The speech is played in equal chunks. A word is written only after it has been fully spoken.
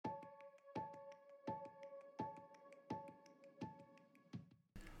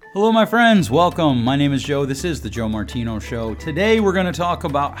Hello, my friends. Welcome. My name is Joe. This is the Joe Martino Show. Today, we're going to talk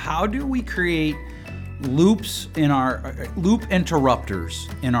about how do we create loop interrupters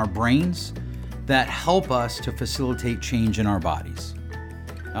in our brains that help us to facilitate change in our bodies.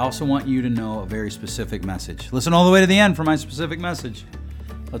 I also want you to know a very specific message. Listen all the way to the end for my specific message.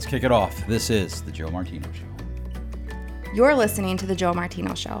 Let's kick it off. This is the Joe Martino Show. You're listening to the Joe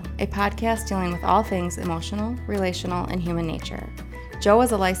Martino Show, a podcast dealing with all things emotional, relational, and human nature. Joe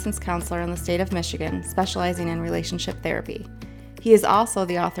is a licensed counselor in the state of Michigan, specializing in relationship therapy. He is also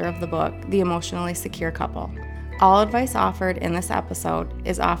the author of the book, The Emotionally Secure Couple. All advice offered in this episode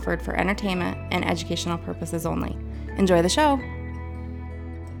is offered for entertainment and educational purposes only. Enjoy the show.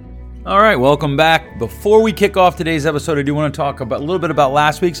 All right, welcome back. Before we kick off today's episode, I do want to talk a little bit about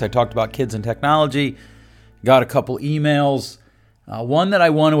last week's. I talked about kids and technology. Got a couple emails. One that I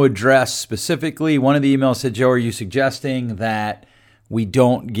want to address specifically. One of the emails said, Joe, are you suggesting that we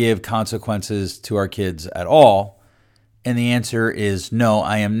don't give consequences to our kids at all? And the answer is no,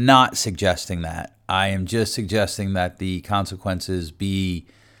 I am not suggesting that. I am just suggesting that the consequences be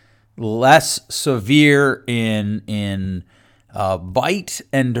less severe in bite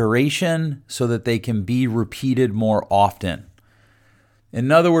and duration so that they can be repeated more often.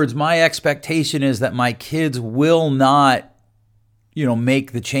 In other words, my expectation is that my kids will not,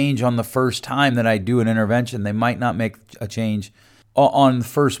 make the change on the first time that I do an intervention. They might not make a change on the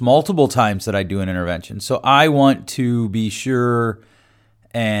first multiple times that I do an intervention. So I want to be sure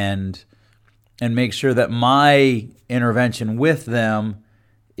and make sure that my intervention with them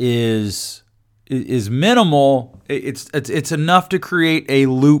is minimal. It's enough to create a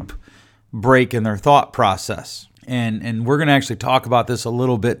loop break in their thought process. And we're going to actually talk about this a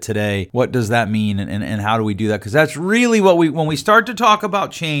little bit today. What does that mean and how do we do that? Because that's really when we start to talk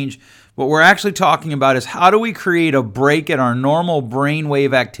about change, what we're actually talking about is how do we create a break in our normal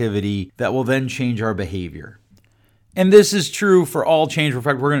brainwave activity that will then change our behavior. And this is true for all change. In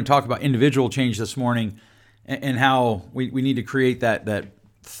fact, we're going to talk about individual change this morning and how we need to create that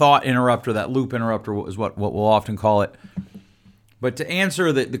thought interrupter, that loop interrupter is what we'll often call it. But to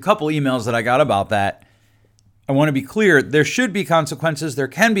answer the couple emails that I got about that, I want to be clear, there should be consequences, there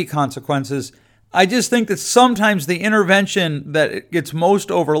can be consequences. I just think that sometimes the intervention that gets most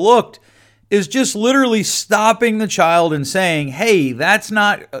overlooked is just literally stopping the child and saying, hey, that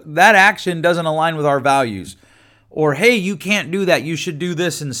action doesn't align with our values. Or, hey, you can't do that, you should do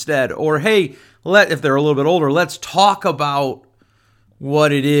this instead. Or, hey, if they're a little bit older, let's talk about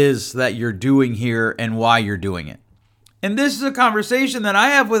what it is that you're doing here and why you're doing it. And this is a conversation that I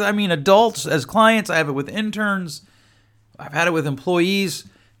have with, adults as clients. I have it with interns. I've had it with employees.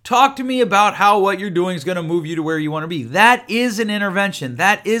 Talk to me about how what you're doing is going to move you to where you want to be. That is an intervention.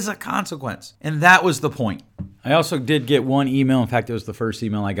 That is a consequence. And that was the point. I also did get one email. In fact, it was the first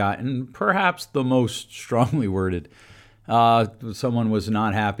email I got, and perhaps the most strongly worded. Someone was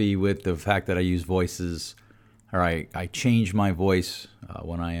not happy with the fact that I use voices, or I change my voice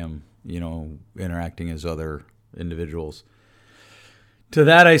when I am, interacting as other individuals. To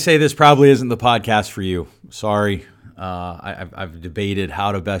that, I say this probably isn't the podcast for you. Sorry. I've debated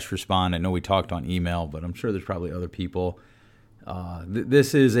how to best respond. I know we talked on email, but I'm sure there's probably other people.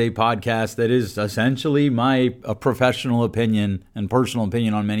 This is a podcast that is essentially a professional opinion and personal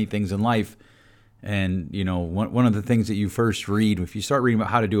opinion on many things in life. And, one of the things that you first read, if you start reading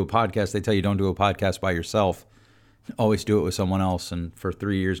about how to do a podcast, they tell you don't do a podcast by yourself. Always do it with someone else. And for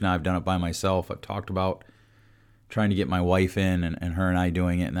 3 years now, I've done it by myself. I've talked about trying to get my wife in and her and I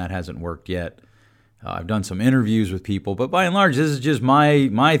doing it, and that hasn't worked yet. I've done some interviews with people, but by and large, this is just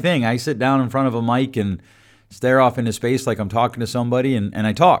my thing. I sit down in front of a mic and stare off into space like I'm talking to somebody, and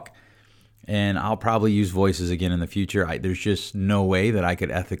I talk. And I'll probably use voices again in the future. There's just no way that I could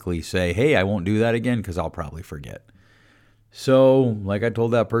ethically say, hey, I won't do that again, because I'll probably forget. So, like I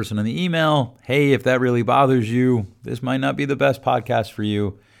told that person in the email, hey, if that really bothers you, this might not be the best podcast for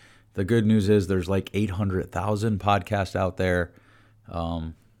you. The good news is there's like 800,000 podcasts out there.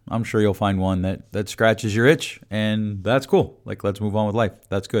 I'm sure you'll find one that scratches your itch, and that's cool. Let's move on with life.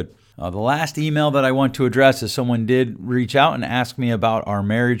 That's good. The last email that I want to address is someone did reach out and ask me about our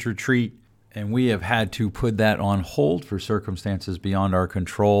marriage retreat, and we have had to put that on hold for circumstances beyond our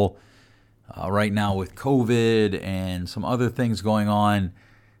control. Right now with COVID and some other things going on,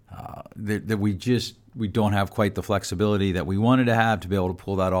 that we don't have quite the flexibility that we wanted to have to be able to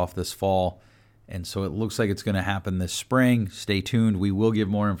pull that off this fall. And so it looks like it's going to happen this spring. Stay tuned. We will give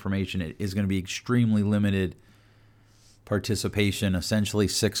more information. It is going to be extremely limited participation, essentially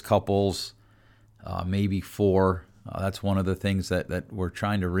 6 couples, maybe 4. That's one of the things that we're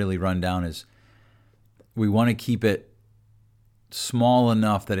trying to really run down is we want to keep it small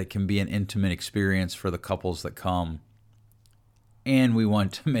enough that it can be an intimate experience for the couples that come. And we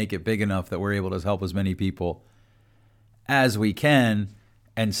want to make it big enough that we're able to help as many people as we can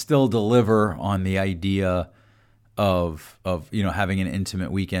and still deliver on the idea of having an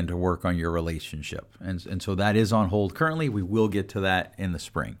intimate weekend to work on your relationship. And so that is on hold currently. We will get to that in the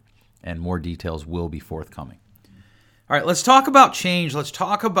spring, and more details will be forthcoming. All right, let's talk about change. Let's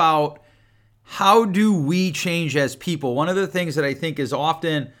talk about how do we change as people. One of the things that I think is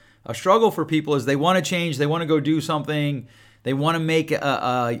often a struggle for people is they want to change, they want to go do something, they want to make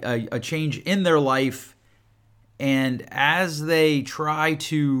a change in their life. And as they try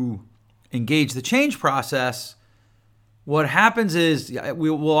to engage the change process, what happens is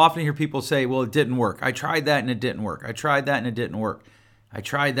we will often hear people say, well, it didn't work. I tried that and it didn't work. I tried that and it didn't work. I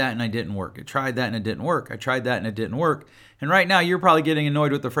tried that and I didn't work. I tried that and it didn't work. I tried that and it didn't work. And right now you're probably getting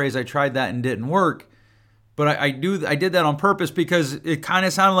annoyed with the phrase, I tried that and didn't work. But I did that on purpose because it kind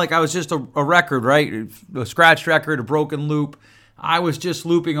of sounded like I was just a record, right? A scratched record, a broken loop. I was just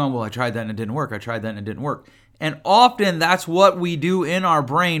looping on, well, I tried that and it didn't work. I tried that and it didn't work. And often that's what we do in our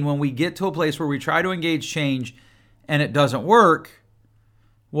brain when we get to a place where we try to engage change and it doesn't work.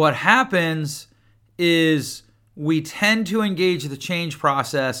 What happens is we tend to engage the change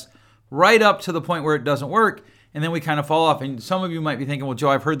process right up to the point where it doesn't work, and then we kind of fall off. And some of you might be thinking, well, Joe,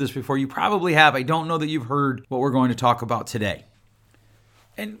 I've heard this before. You probably have. I don't know that you've heard what we're going to talk about today.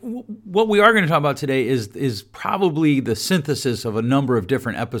 And what we are going to talk about today is probably the synthesis of a number of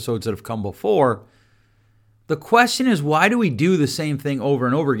different episodes that have come before. The question is, why do we do the same thing over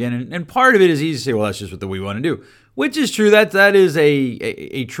and over again? And part of it is easy to say, well, that's just what we want to do, which is true. That is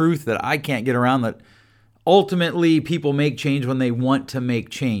a truth that I can't get around, that ultimately people make change when they want to make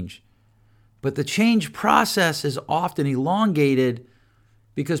change. But the change process is often elongated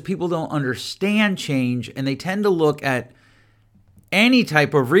because people don't understand change, and they tend to look at any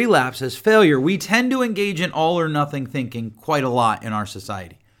type of relapse as failure. We tend to engage in all or nothing thinking quite a lot in our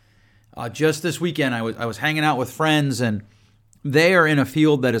society. Just this weekend, I was hanging out with friends, and they are in a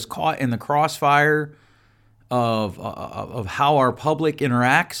field that is caught in the crossfire of how our public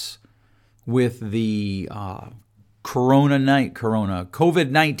interacts with the COVID-19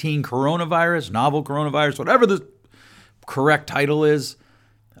 coronavirus, novel coronavirus, whatever the correct title is.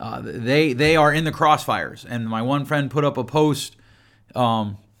 They are in the crossfires, and my one friend put up a post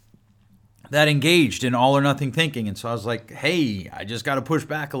that engaged in all or nothing thinking. And so I was like, hey, I just got to push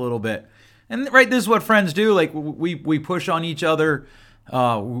back a little bit. And right, this is what friends do. Like we push on each other.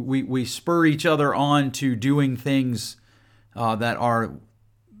 We spur each other on to doing things that are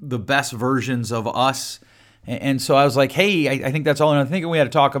the best versions of us. And so I was like, hey, I think that's all or nothing thinking. We had to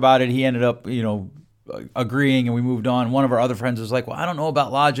talk about it. He ended up, agreeing, and we moved on. One of our other friends was like, well, I don't know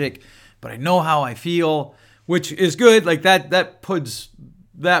about logic, but I know how I feel, which is good. Like that puts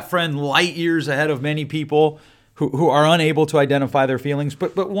that friend light years ahead of many people who are unable to identify their feelings.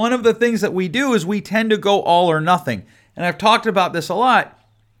 But one of the things that we do is we tend to go all or nothing. And I've talked about this a lot,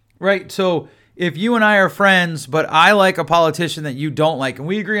 right? So if you and I are friends, but I like a politician that you don't like, and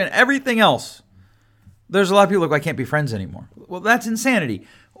we agree on everything else, there's a lot of people like, I can't be friends anymore. Well, that's insanity.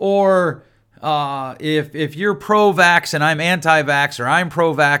 Or if you're pro-vax and I'm anti-vax, or I'm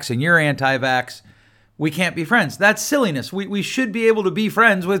pro-vax and you're anti-vax, we can't be friends. That's silliness. We should be able to be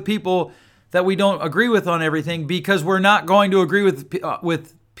friends with people that we don't agree with on everything, because we're not going to agree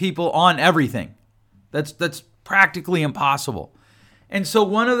with people on everything. That's practically impossible. And so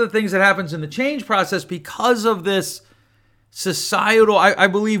one of the things that happens in the change process, because of this societal, I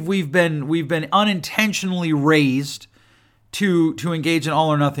believe we've been unintentionally raised to engage in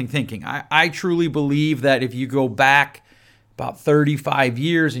all or nothing thinking. I truly believe that if you go back about 35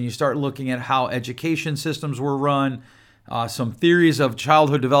 years and you start looking at how education systems were run, some theories of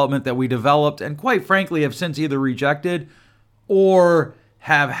childhood development that we developed and quite frankly have since either rejected or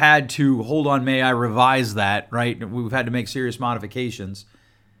have had to, hold on, may I revise that, right? We've had to make serious modifications.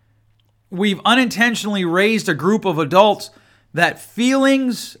 We've unintentionally raised a group of adults that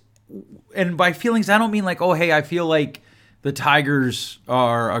feelings, and by feelings, I don't mean like, oh, hey, I feel like the Tigers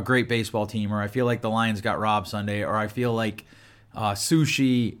are a great baseball team, or I feel like the Lions got robbed Sunday, or I feel like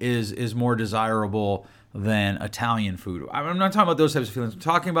sushi is more desirable than Italian food. I'm not talking about those types of feelings. I'm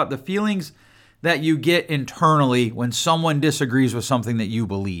talking about the feelings that you get internally when someone disagrees with something that you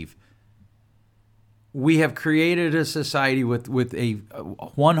believe. We have created a society with a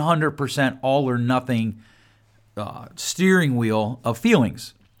 100% all or nothing steering wheel of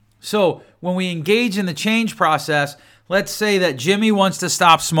feelings. So when we engage in the change process, let's say that Jimmy wants to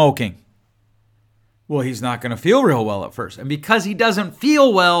stop smoking. Well, he's not going to feel real well at first. And because he doesn't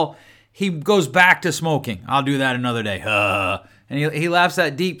feel well, he goes back to smoking. I'll do that another day. And he laughs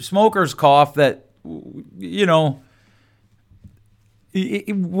that deep smoker's cough that, you know,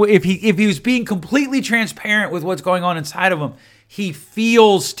 if he was being completely transparent with what's going on inside of him, he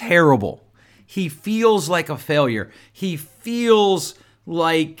feels terrible. He feels like a failure. He feels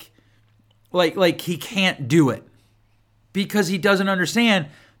like he can't do it because he doesn't understand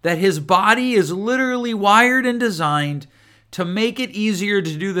that his body is literally wired and designed to make it easier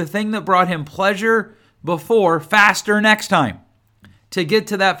to do the thing that brought him pleasure before faster next time. To get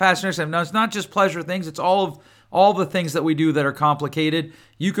to that faster next time. Now, it's not just pleasure things. It's all the things that we do that are complicated.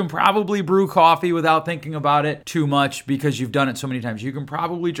 You can probably brew coffee without thinking about it too much because you've done it so many times. You can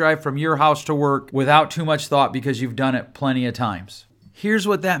probably drive from your house to work without too much thought because you've done it plenty of times. Here's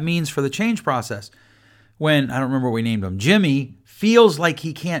what that means for the change process. When, I don't remember what we named him, Jimmy feels like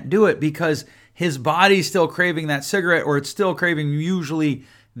he can't do it because his body's still craving that cigarette, or it's still craving usually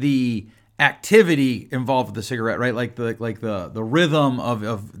the activity involved with the cigarette, right? Like the rhythm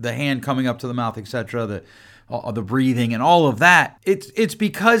of the hand coming up to the mouth, etc., the breathing and all of that. It's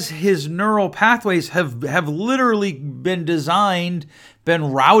because his neural pathways have literally been designed,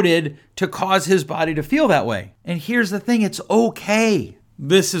 been routed to cause his body to feel that way. And here's the thing, it's okay.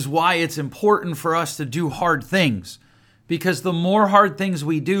 This is why it's important for us to do hard things. Because the more hard things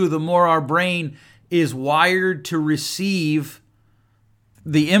we do, the more our brain is wired to receive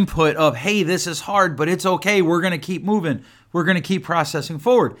the input of, hey, this is hard, but it's okay. We're going to keep moving. We're going to keep processing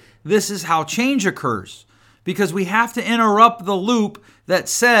forward. This is how change occurs. Because we have to interrupt the loop that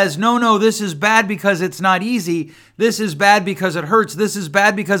says, no, this is bad because it's not easy. This is bad because it hurts. This is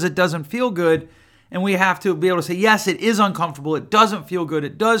bad because it doesn't feel good. And we have to be able to say, yes, it is uncomfortable. It doesn't feel good.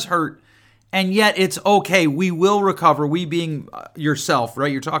 It does hurt. And yet it's okay. We will recover. We being yourself,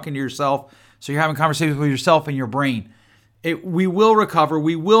 right? You're talking to yourself. So you're having conversations with yourself and your brain. We will recover.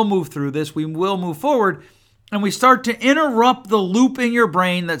 We will move through this. We will move forward. And we start to interrupt the loop in your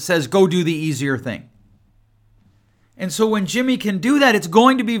brain that says, go do the easier thing. And so when Jimmy can do that, it's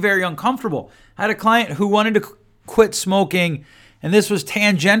going to be very uncomfortable. I had a client who wanted to quit smoking, and this was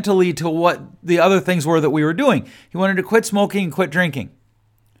tangentially to what the other things were that we were doing. He wanted to quit smoking and quit drinking.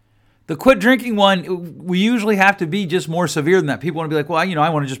 The quit drinking one, we usually have to be just more severe than that. People want to be like, well, I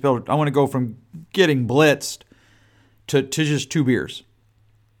want to go from getting blitzed to just 2 beers.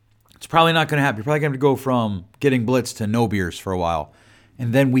 It's probably not going to happen. You're probably going to go from getting blitzed to no beers for a while,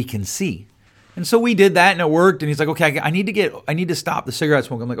 and then we can see. And so we did that and it worked. And he's like, okay, I need to stop the cigarette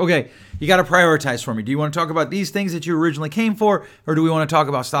smoke. I'm like, okay, you got to prioritize for me. Do you want to talk about these things that you originally came for? Or do we want to talk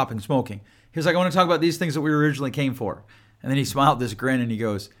about stopping smoking? He was like, I want to talk about these things that we originally came for. And then he smiled this grin and he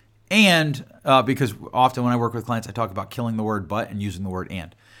goes, because often when I work with clients, I talk about killing the word but and using the word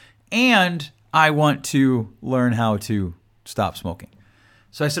and I want to learn how to stop smoking.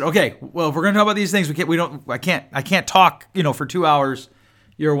 So I said, okay, well, if we're going to talk about these things, I can't talk, for 2 hours,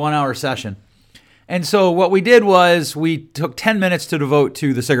 your 1 hour session. And so what we did was we took 10 minutes to devote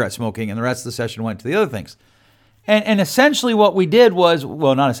to the cigarette smoking, and the rest of the session went to the other things. And essentially what we did was,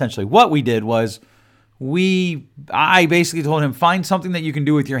 well, not essentially, what we did was I basically told him, find something that you can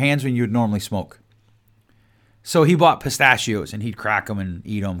do with your hands when you would normally smoke. So he bought pistachios, and he'd crack them and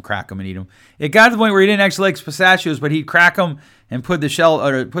eat them, crack them and eat them. It got to the point where he didn't actually like pistachios, but he'd crack them and put the shell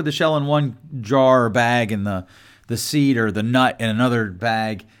in one jar or bag and the seed or the nut in another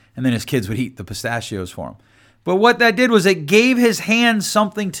bag. And then his kids would eat the pistachios for him. But what that did was it gave his hands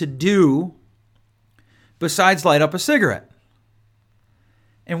something to do besides light up a cigarette.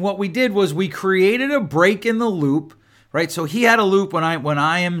 And what we did was we created a break in the loop, right? So he had a loop when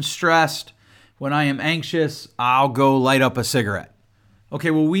I am stressed, when I am anxious, I'll go light up a cigarette.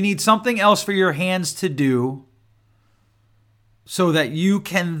 Okay, well, we need something else for your hands to do so that you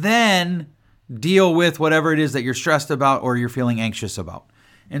can then deal with whatever it is that you're stressed about or you're feeling anxious about.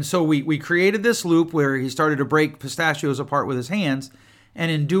 And so we created this loop where he started to break pistachios apart with his hands.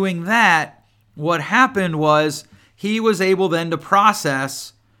 And in doing that, what happened was he was able then to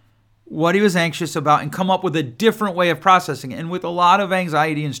process what he was anxious about and come up with a different way of processing it. And with a lot of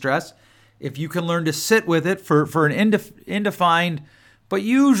anxiety and stress, if you can learn to sit with it for an indefined, but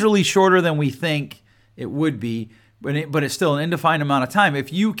usually shorter than we think it would be, but it's still an indefined amount of time.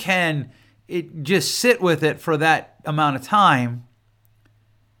 If you can just sit with it for that amount of time,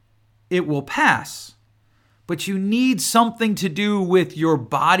 it will pass. But you need something to do with your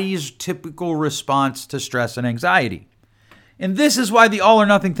body's typical response to stress and anxiety. And this is why the all or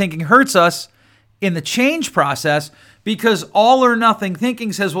nothing thinking hurts us in the change process, because all or nothing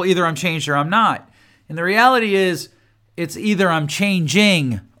thinking says, well, either I'm changed or I'm not. And the reality is, it's either I'm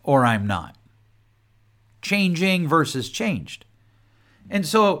changing or I'm not. Changing versus changed. And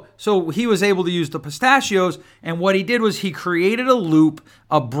so he was able to use the pistachios, and what he did was he created a loop,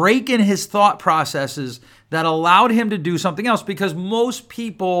 a break in his thought processes that allowed him to do something else. Because most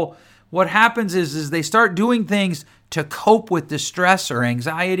people, what happens is they start doing things to cope with distress or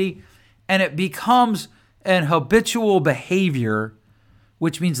anxiety, and it becomes an habitual behavior,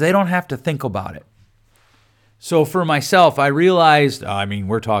 which means they don't have to think about it. So for myself, I realized,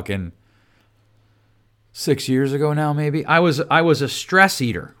 we're talking 6 years ago now, maybe. I was a stress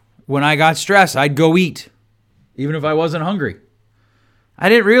eater. When I got stressed, I'd go eat, even if I wasn't hungry. I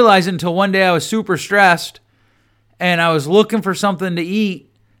didn't realize it until one day I was super stressed and I was looking for something to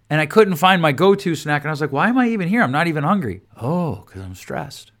eat and I couldn't find my go-to snack. And I was like, why am I even here? I'm not even hungry. Oh, because I'm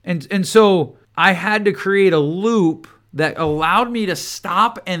stressed. And so I had to create a loop that allowed me to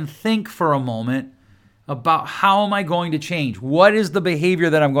stop and think for a moment about how am I going to change? What is the behavior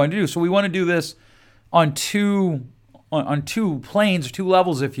that I'm going to do? So we want to do this on two planes, two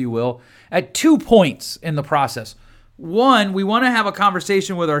levels, if you will, at 2 points in the process. One, we want to have a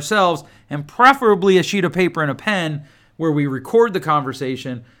conversation with ourselves, and preferably a sheet of paper and a pen where we record the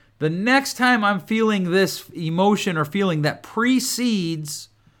conversation. The next time I'm feeling this emotion or feeling that precedes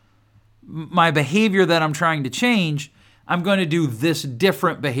my behavior that I'm trying to change, I'm going to do this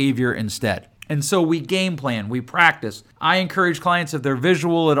different behavior instead. And so we game plan, we practice. I encourage clients, if they're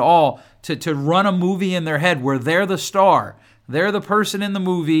visual at all, to run a movie in their head where they're the star. They're the person in the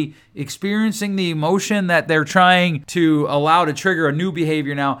movie experiencing the emotion that they're trying to allow to trigger a new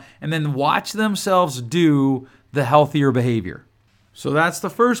behavior now, and then watch themselves do the healthier behavior. So that's the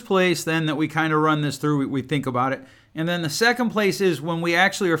first place then that we kind of run this through, we think about it. And then the second place is when we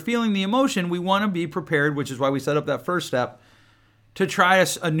actually are feeling the emotion, we want to be prepared, which is why we set up that first step, to try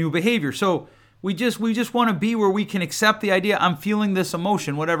a new behavior. So we just want to be where we can accept the idea, I'm feeling this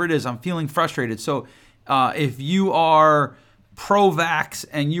emotion, whatever it is, I'm feeling frustrated. So if you are pro-vax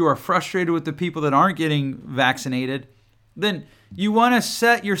and you are frustrated with the people that aren't getting vaccinated, then you want to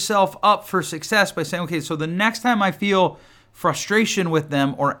set yourself up for success by saying, okay, so the next time I feel frustration with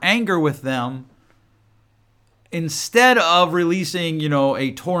them or anger with them, instead of releasing,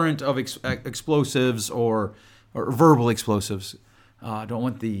 a torrent of explosives or verbal explosives, don't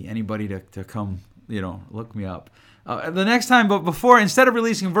want anybody to come, look me up. The next time, but before, instead of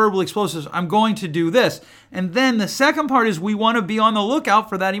releasing verbal explosives, I'm going to do this. And then the second part is we want to be on the lookout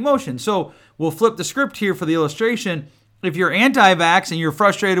for that emotion. So we'll flip the script here for the illustration. If you're anti-vax and you're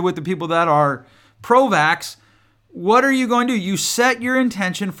frustrated with the people that are pro-vax, what are you going to do? You set your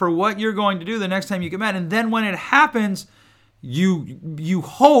intention for what you're going to do the next time you get mad. And then when it happens, you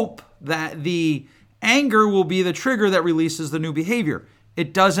hope that the anger will be the trigger that releases the new behavior.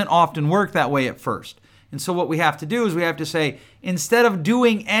 It doesn't often work that way at first. And so what we have to do is we have to say, instead of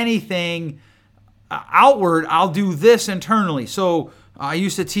doing anything outward, I'll do this internally. So I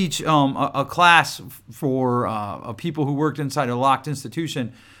used to teach a class for people who worked inside a locked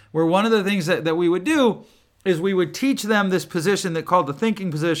institution, where one of the things that we would do is we would teach them this position that called the thinking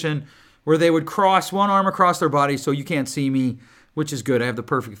position, where they would cross one arm across their body, so you can't see me, which is good. I have the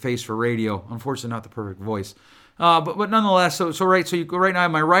perfect face for radio. Unfortunately, not the perfect voice. But nonetheless, so you go right now, I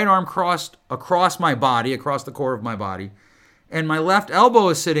have my right arm crossed across my body, across the core of my body, and my left elbow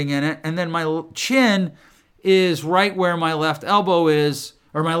is sitting in it, and then my chin is right where my left elbow is,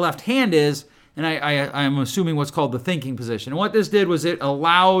 or my left hand is, and I'm assuming what's called the thinking position. And what this did was it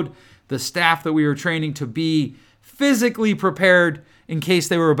allowed the staff that we were training to be physically prepared in case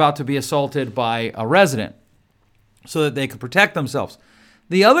they were about to be assaulted by a resident, so that they could protect themselves.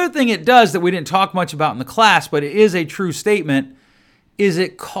 The other thing it does that we didn't talk much about in the class, but it is a true statement, is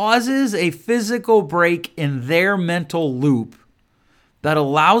it causes a physical break in their mental loop that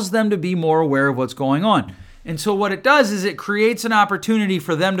allows them to be more aware of what's going on. And so what it does is it creates an opportunity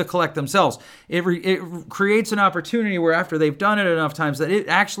for them to collect themselves. It creates an opportunity where after they've done it enough times that it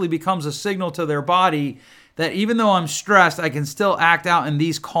actually becomes a signal to their body that even though I'm stressed, I can still act out in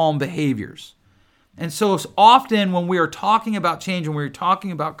these calm behaviors. And so often when we are talking about change, when we're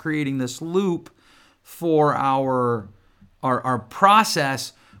talking about creating this loop for our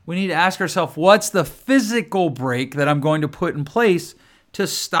process, we need to ask ourselves, what's the physical break that I'm going to put in place to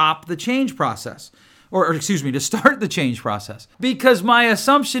stop the change process? Or to start the change process. Because my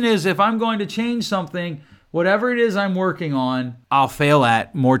assumption is if I'm going to change something, whatever it is I'm working on, I'll fail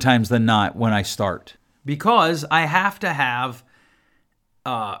at more times than not when I start. Because I have to have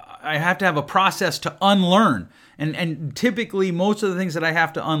a process to unlearn. And typically most of the things that I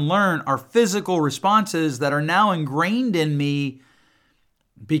have to unlearn are physical responses that are now ingrained in me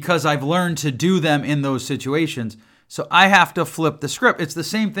because I've learned to do them in those situations. So I have to flip the script. It's the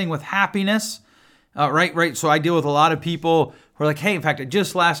same thing with happiness. Right. So I deal with a lot of people who Or like, hey, in fact,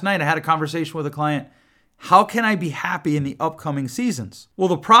 just last night I had a conversation with a client. How can I be happy in the upcoming seasons? Well,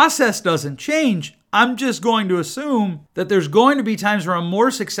 the process doesn't change. I'm just going to assume that there's going to be times where I'm more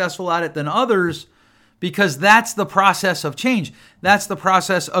successful at it than others, because that's the process of change. That's the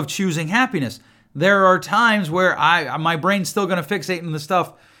process of choosing happiness. There are times where my brain's still going to fixate on the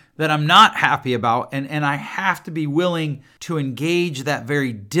stuff that I'm not happy about, and I have to be willing to engage that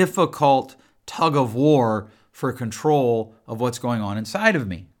very difficult tug of war for control of what's going on inside of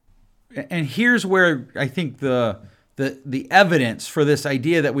me. And here's where I think the evidence for this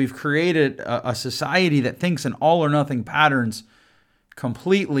idea that we've created a society that thinks in all or nothing patterns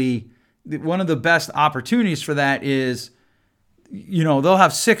completely. One of the best opportunities for that is, they'll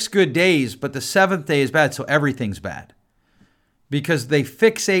have 6 good days, but the 7th day is bad, so everything's bad. Because they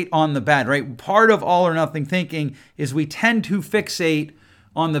fixate on the bad, right? Part of all or nothing thinking is we tend to fixate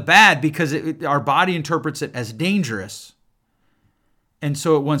on the bad because our body interprets it as dangerous. And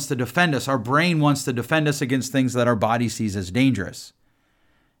so it wants to defend us. Our brain wants to defend us against things that our body sees as dangerous.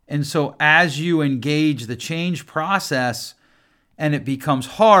 And so as you engage the change process and it becomes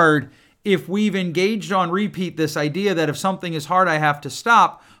hard, if we've engaged on repeat this idea that if something is hard, I have to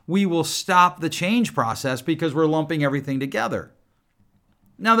stop, we will stop the change process because we're lumping everything together.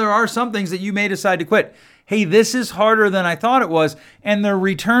 Now, there are some things that you may decide to quit. Hey, this is harder than I thought it was, and the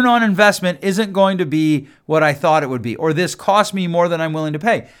return on investment isn't going to be what I thought it would be, or this cost me more than I'm willing to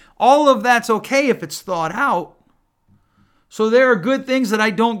pay. All of that's okay if it's thought out. So there are good things that I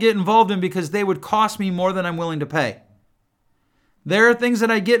don't get involved in because they would cost me more than I'm willing to pay. There are things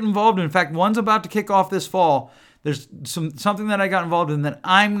that I get involved in. In fact, one's about to kick off this fall. There's something that I got involved in that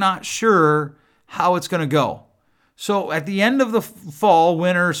I'm not sure how it's going to go. So at the end of the fall,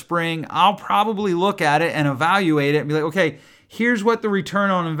 winter, spring, I'll probably look at it and evaluate it and be like, okay, here's what the return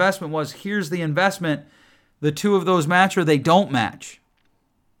on investment was. Here's the investment. The two of those match or they don't match.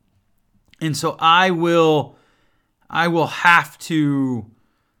 And so I will have to,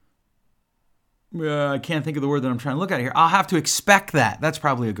 I can't think of the word that I'm trying to look at here. I'll have to expect that. That's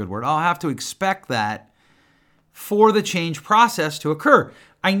probably a good word. I'll have to expect that for the change process to occur.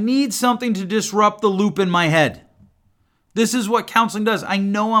 I need something to disrupt the loop in my head. This is what counseling does. I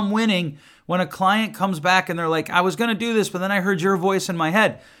know I'm winning when a client comes back and they're like, I was going to do this, but then I heard your voice in my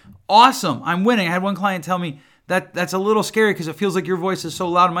head. Awesome. I'm winning. I had one client tell me that's a little scary because it feels like your voice is so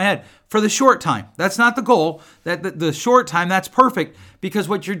loud in my head. For the short time. That's not the goal. The short time, that's perfect because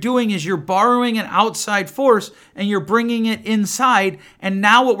what you're doing is you're borrowing an outside force and you're bringing it inside. And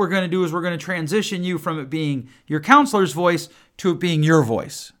now what we're going to do is we're going to transition you from it being your counselor's voice to it being your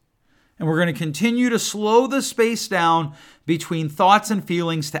voice. And we're going to continue to slow the space down between thoughts and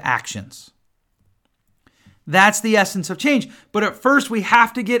feelings to actions. That's the essence of change. But at first, we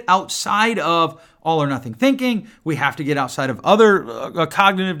have to get outside of all or nothing thinking. We have to get outside of other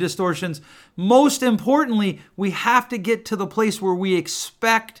cognitive distortions. Most importantly, we have to get to the place where we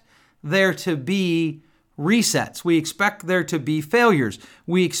expect there to be resets. We expect there to be failures.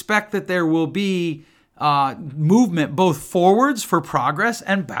 We expect that there will be movement both forwards for progress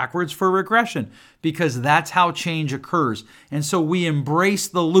and backwards for regression, because that's how change occurs. And so we embrace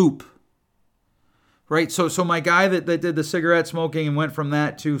the loop, right? So my guy that did the cigarette smoking and went from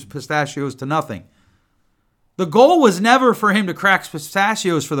that to pistachios to nothing. The goal was never for him to crack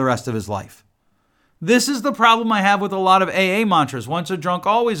pistachios for the rest of his life. This is the problem I have with a lot of AA mantras. Once a drunk,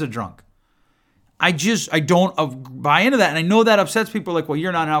 always a drunk. I don't buy into that. And I know that upsets people like, well,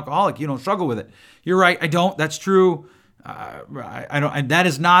 you're not an alcoholic. You don't struggle with it. You're right. I don't. That's true. I don't. And that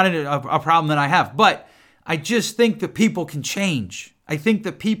is not a problem that I have. But I just think that people can change. I think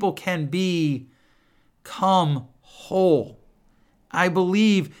that people can become whole. I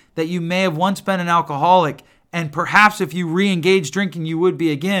believe that you may have once been an alcoholic, and perhaps if you re-engage drinking, you would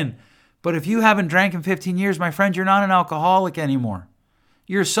be again. But if you haven't drank in 15 years, my friend, you're not an alcoholic anymore.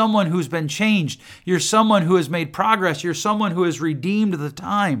 You're someone who's been changed. You're someone who has made progress. You're someone who has redeemed the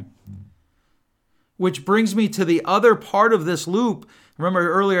time. Which brings me to the other part of this loop.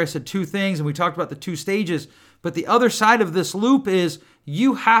 Remember earlier I said 2 things and we talked about the 2 stages. But the other side of this loop is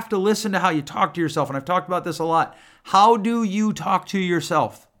you have to listen to how you talk to yourself. And I've talked about this a lot. How do you talk to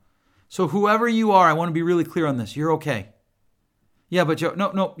yourself? So whoever you are, I want to be really clear on this. You're okay. Yeah, but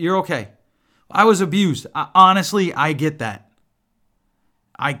no, you're okay. I was abused. Honestly, I get that.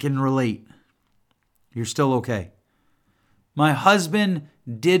 I can relate. You're still okay. My husband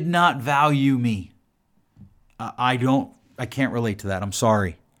did not value me. I can't relate to that. I'm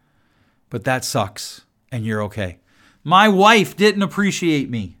sorry. But that sucks. And you're okay. My wife didn't appreciate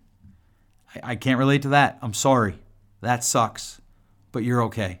me. I can't relate to that. I'm sorry. That sucks. But you're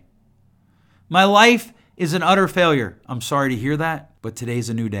okay. My life is an utter failure. I'm sorry to hear that, but today's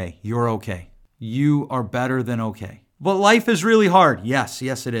a new day. You're okay. You are better than okay. But life is really hard. Yes,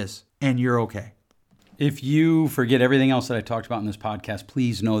 it is. And you're okay. If you forget everything else that I talked about in this podcast,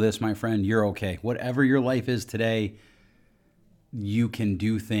 please know this, my friend, you're okay. Whatever your life is today, you can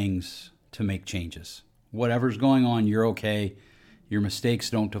do things to make changes. Whatever's going on, you're okay. Your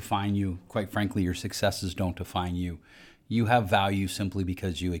mistakes don't define you. Quite frankly, your successes don't define you. You have value simply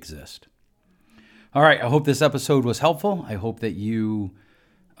because you exist. All right, I hope this episode was helpful. I hope that you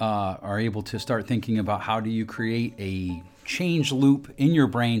are able to start thinking about how do you create a change loop in your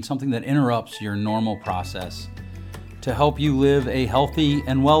brain, something that interrupts your normal process to help you live a healthy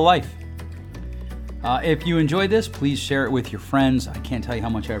and well life. If you enjoyed this, please share it with your friends. I can't tell you how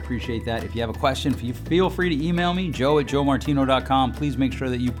much I appreciate that. If you have a question, feel free to email me, joe@joemartino.com. Please make sure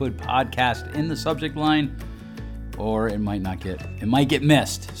that you put podcast in the subject line, or it might get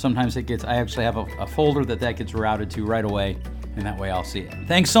missed. Sometimes I actually have a folder that gets routed to right away, and that way I'll see it.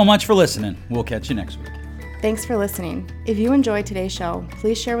 Thanks so much for listening. We'll catch you next week. Thanks for listening. If you enjoyed today's show,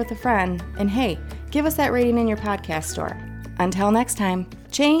 please share with a friend, and hey, give us that rating in your podcast store. Until next time,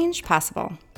 change possible.